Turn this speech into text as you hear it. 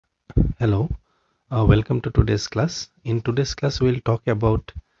Hello, welcome to today's class. In today's class, we'll talk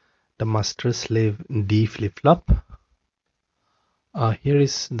about the master slave D flip-flop. Here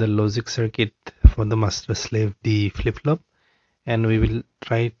is the logic circuit for the master slave D flip-flop, and we will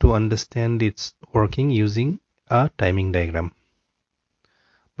try to understand its working using a timing diagram.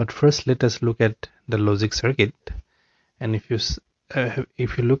 But first, let us look at the logic circuit. And if you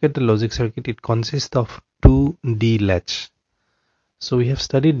look at the logic circuit, it consists of two D latch. So we have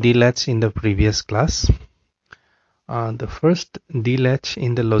studied D latch in the previous class. The first D latch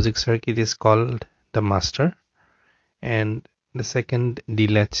in the logic circuit is called the master, and the second D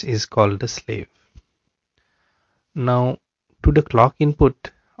latch is called the slave. Now, to the clock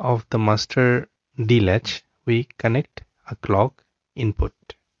input of the master D latch, we connect a clock input,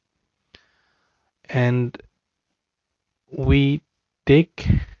 and we take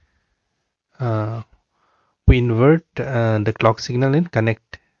we invert the clock signal and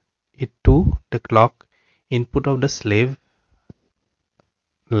connect it to the clock input of the slave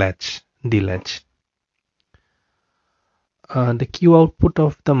latch, D latch. The Q output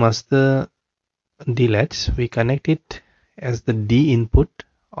of the master D latch, we connect it as the D input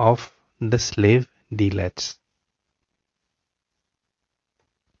of the slave D latch.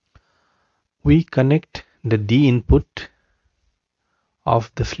 We connect the D input of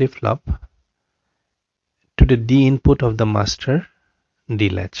the flip-flop to the D input of the master D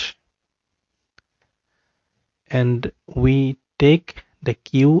latch. And we take the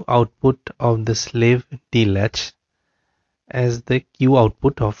Q output of the slave D latch as the Q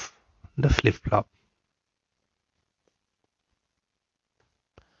output of the flip-flop.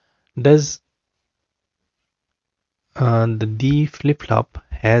 Does the D flip-flop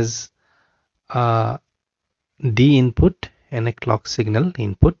has a D input and a clock signal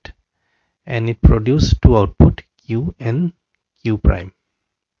input, and it produces two output Q and Q prime.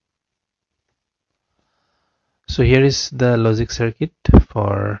 So here is the logic circuit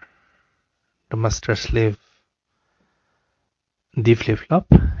for the master slave D flip-flop,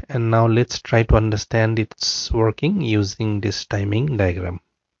 and now let's try to understand its working using this timing diagram.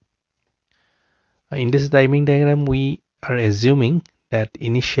 In this timing diagram, we are assuming that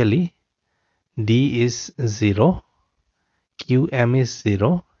initially D is 0, QM is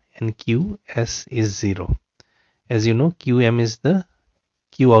 0, and QS is 0. As you know, QM is the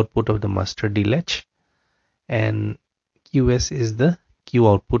Q output of the master D latch, and QS is the Q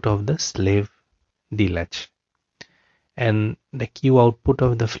output of the slave D latch. And the Q output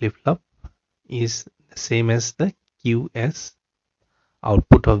of the flip-flop is the same as the QS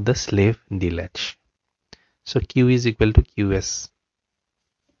output of the slave D latch. So Q is equal to QS.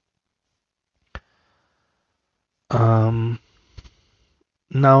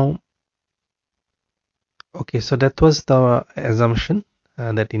 Now, okay, so that was the assumption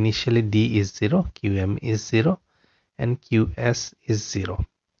that initially D is 0, QM is 0, and QS is 0.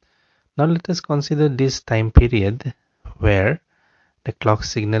 Now let us consider this time period where the clock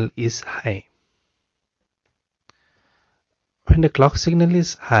signal is high. When the clock signal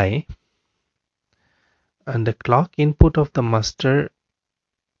is high, and the clock input of the master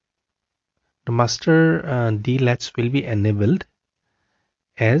D latch will be enabled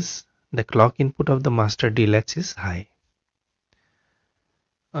as the clock input of the master D latch is high.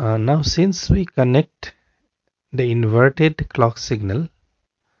 Now since we connect the inverted clock signal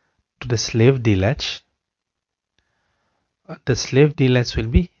to the slave D latch, the slave D latch will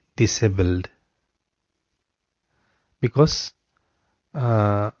be disabled because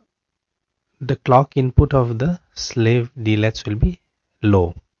the clock input of the slave D latch will be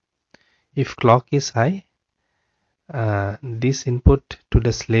low. If clock is high, this input to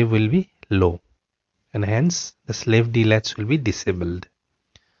the slave will be low, and hence the slave D latch will be disabled.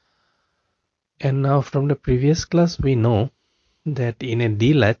 And now from the previous class we know that in a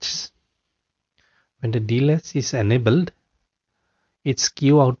D latch, when the D latch is enabled, its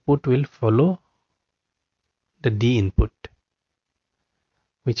Q output will follow the D input,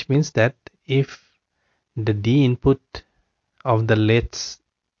 which means that if the D input of the latch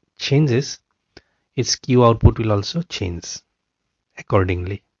changes, its Q output will also change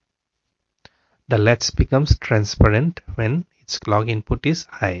accordingly. The latch becomes transparent when its clock input is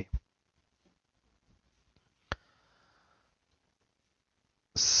high.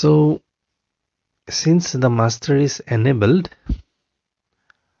 So since the master is enabled,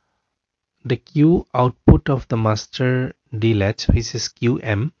 the Q output of the master D latch, which is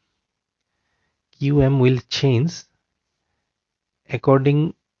QM will change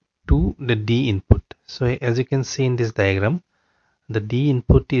according to the D input. So as you can see in this diagram, the D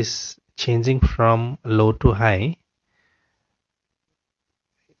input is changing from low to high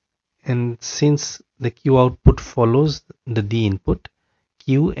And since the Q output follows the D input,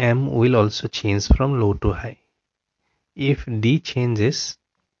 QM will also change from low to high. If D changes,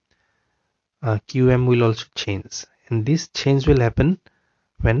 QM will also change, and this change will happen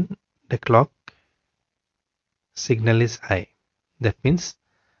when the clock signal is high. That means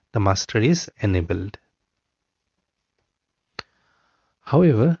the master is enabled.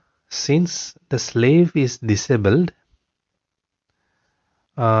 However, since the slave is disabled,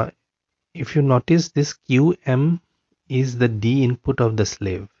 if you notice, this QM is the D input of the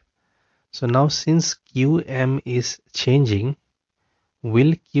slave. So now since QM is changing,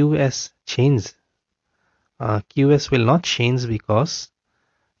 will QS change? QS will not change because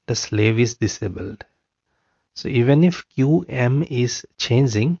the slave is disabled. So even if QM is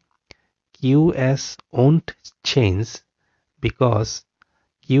changing, QS won't change because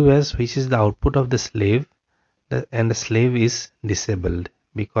QS, which is the output of the slave, and the slave is disabled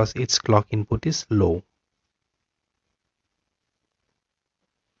because its clock input is low.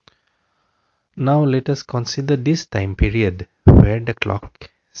 Now let us consider this time period where the clock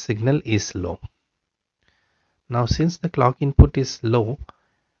signal is low. Now since the clock input is low,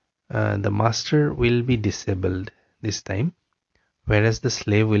 the master will be disabled this time, whereas the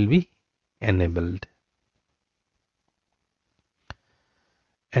slave will be enabled.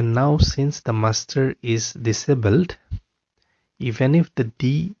 And now since the master is disabled, even if the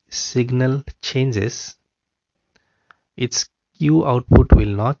D signal changes, its Q output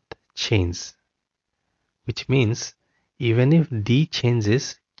will not change, which means even if D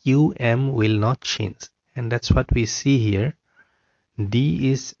changes, QM will not change. And that's what we see here.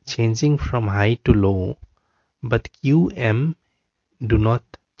 D is changing from high to low, but QM do not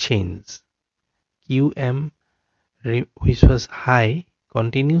change. QM, which was high,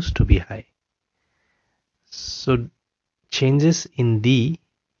 continues to be high. So changes in D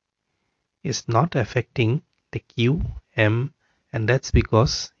is not affecting the QM, and that's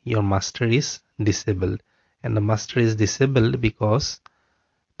because your master is disabled. And the master is disabled because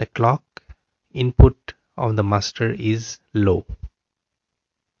the clock input of the master is low.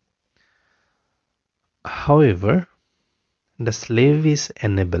 However, the slave is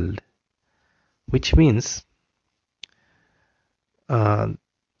enabled, which means the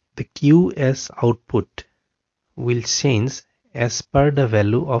QS output will change as per the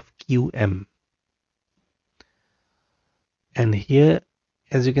value of QM. And here,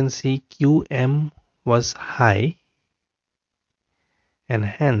 as you can see, QM was high, and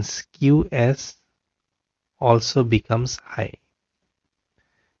hence QS also becomes high.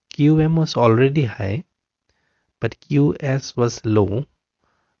 QM was already high, but QS was low.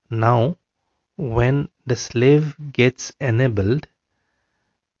 Now, when the slave gets enabled,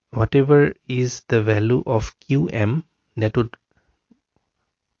 whatever is the value of QM that would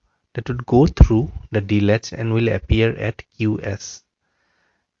go through the D latch and will appear at QS.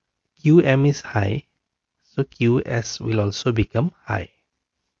 QM is high, so QS will also become high.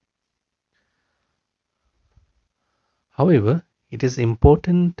 However, it is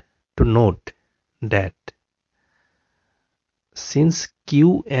important to note that since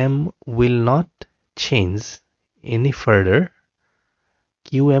QM will not change any further,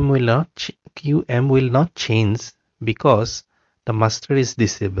 QM will not change because the master is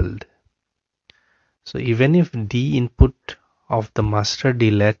disabled. So even if D input of the master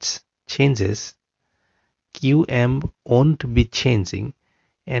D latch changes, QM won't be changing,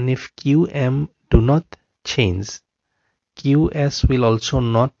 and if QM do not change, QS will also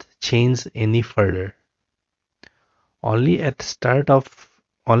not change any further. Only when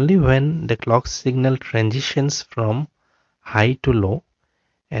the clock signal transitions from high to low,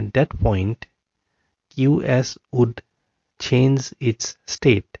 at that point QS would change its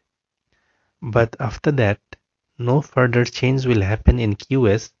state. But after that, no further change will happen in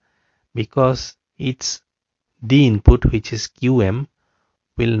QS because its D input, which is QM,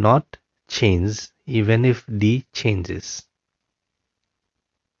 will not change even if D changes.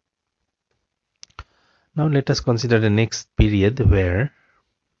 Now let us consider the next time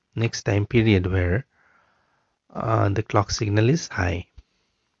period where the clock signal is high.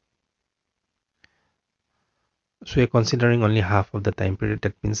 So we are considering only half of the time period.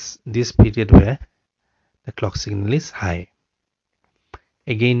 That means this period where the clock signal is high.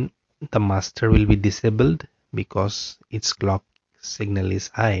 Again, the master will be disabled because its clock signal is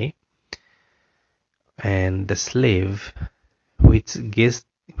high, and the slave, which gets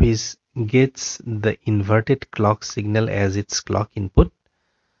the inverted clock signal as its clock input,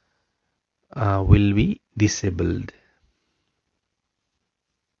 will be disabled.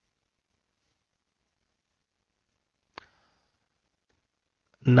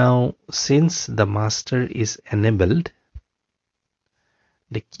 Now, since the master is enabled,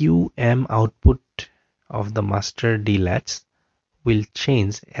 the QM output of the master D latch will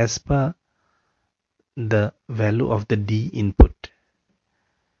change as per the value of the D input.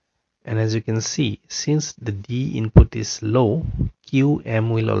 And as you can see, since the D input is low,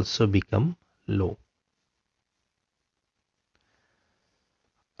 QM will also become low.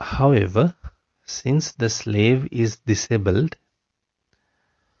 However, since the slave is disabled,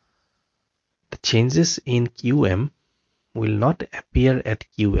 the changes in QM will not appear at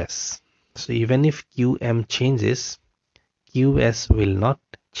QS. So even if QM changes, QS will not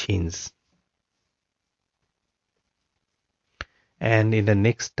change. And in the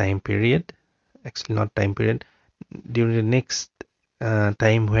next time period, actually not time period, during the next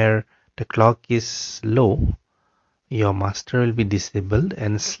time where the clock is low, your master will be disabled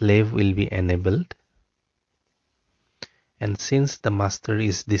and slave will be enabled. And since the master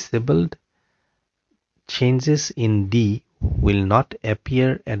is disabled, changes in D will not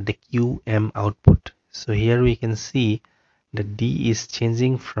appear at the QM output. So here we can see that D is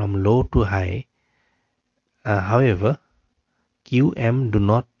changing from low to high. However, QM do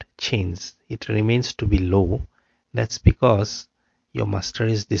not change. It remains to be low. That's because your master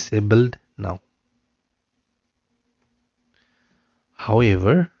is disabled now.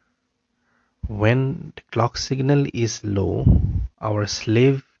 However, when the clock signal is low, our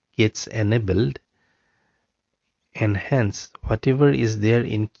slave gets enabled, and hence whatever is there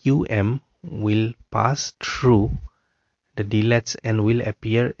in QM will pass through the DLATs and will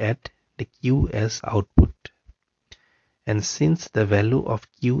appear at the QS output. And since the value of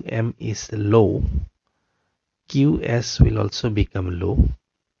QM is low, QS will also become low.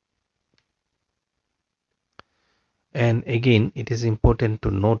 And again, it is important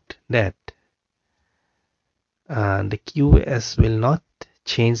to note that the QS will not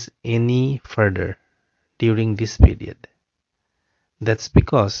change any further during this period. That's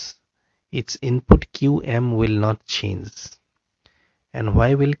because its input QM will not change. And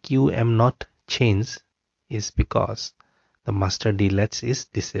why will QM not change is because the master D latch is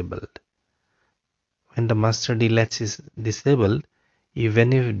disabled. When the master D latch is disabled,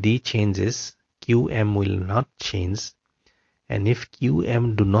 even if D changes, QM will not change. And if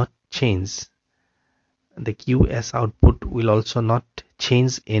QM do not change, the QS output will also not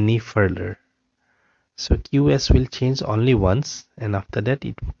change any further. So QS will change only once, and after that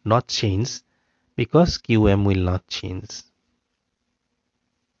it would not change because QM will not change.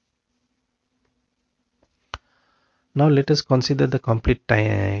 Now let us consider the complete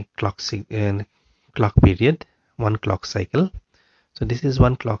clock period, one clock cycle. So this is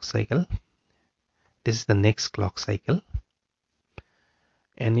one clock cycle. This is the next clock cycle.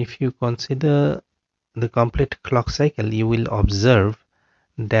 And if you consider the complete clock cycle, you will observe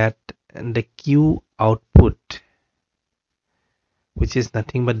that the Q output, which is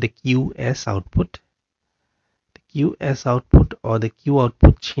nothing but the QS output, the QS output or the Q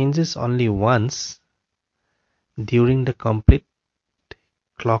output changes only once during the complete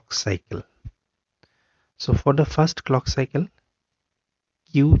clock cycle. So for the first clock cycle,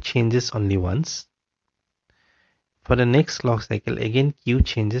 Q changes only once. For the next clock cycle, again Q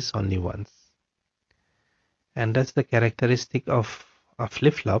changes only once. And that's the characteristic of a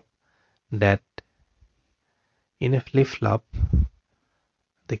flip-flop, that in a flip-flop,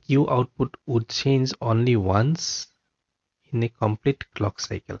 the Q output would change only once in a complete clock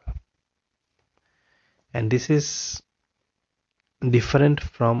cycle. And this is different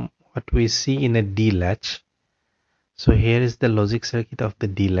from what we see in a D latch. So here is the logic circuit of the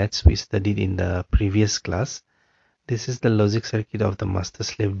D latch we studied in the previous class. This is the logic circuit of the master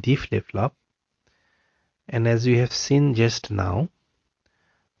slave D flip-flop. And as we have seen just now,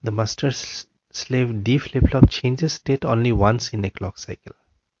 the master slave D flip-flop changes state only once in a clock cycle.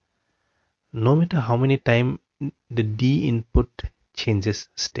 No matter how many times the D input changes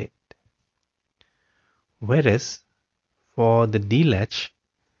state. Whereas for the D latch,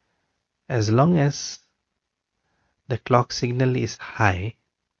 as long as the clock signal is high,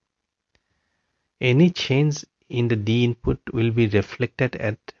 any change in the D input will be reflected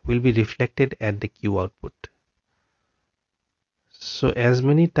at the Q output. So as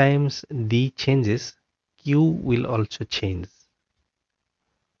many times D changes, Q will also change,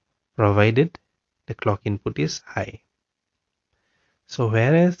 provided the clock input is high. So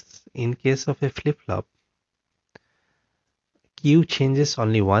whereas in case of a flip-flop, Q changes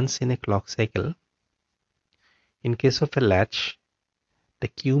only once in a clock cycle, in case of a latch, the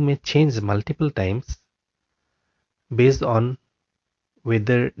Q may change multiple times based on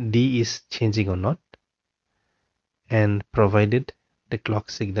whether D is changing or not, and provided the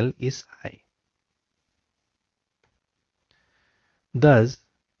clock signal is high. Thus,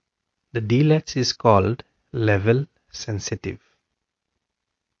 the D latch is called level sensitive,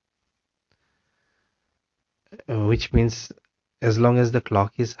 which means as long as the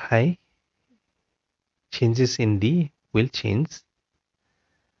clock is high, changes in D will change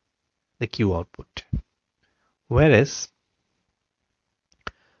the Q output. Whereas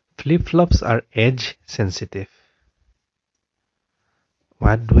flip-flops are edge sensitive.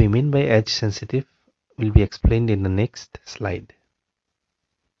 What do we mean by edge sensitive will be explained in the next slide.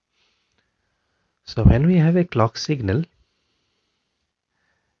 So when we have a clock signal,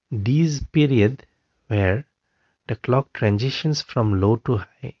 D's period where the clock transitions from low to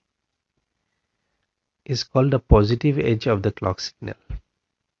high is called the positive edge of the clock signal.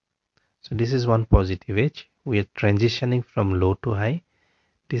 So this is one positive edge. We are transitioning from low to high.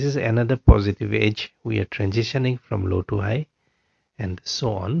 This is another positive edge. We are transitioning from low to high, and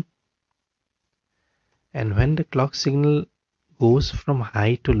so on. And when the clock signal goes from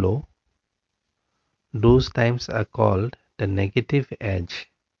high to low, those times are called the negative edge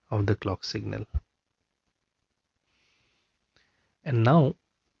of the clock signal. And now,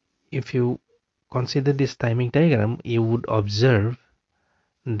 if you consider this timing diagram, you would observe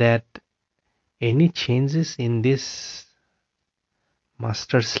that any changes in this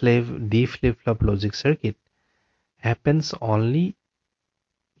master slave D flip-flop logic circuit happens only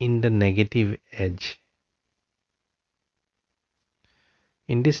in the negative edge.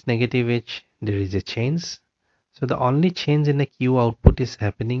 In this negative edge, there is a change. So the only change in the Q output is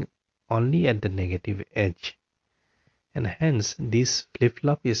happening only at the negative edge. And hence, this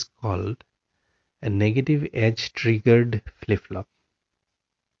flip-flop is called a negative edge triggered flip-flop.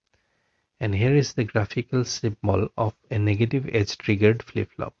 And here is the graphical symbol of a negative edge triggered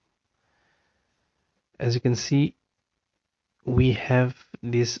flip-flop. As you can see, we have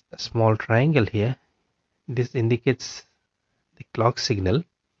this small triangle here. This indicates the clock signal.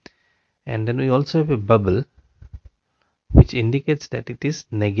 And then we also have a bubble which indicates that it is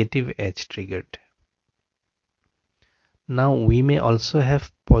negative edge triggered. Now we may also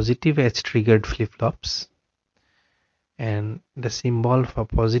have positive edge triggered flip-flops, and the symbol for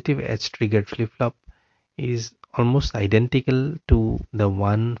positive edge triggered flip-flop is almost identical to the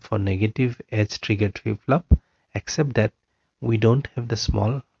one for negative edge triggered flip-flop, except that we don't have the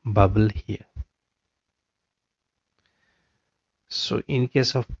small bubble here. So in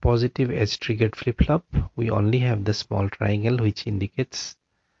case of positive edge triggered flip-flop, we only have the small triangle which indicates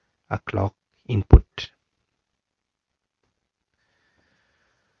a clock input.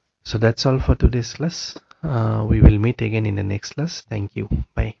 So that's all for today's class. We will meet again in the next class. Thank you.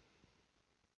 Bye.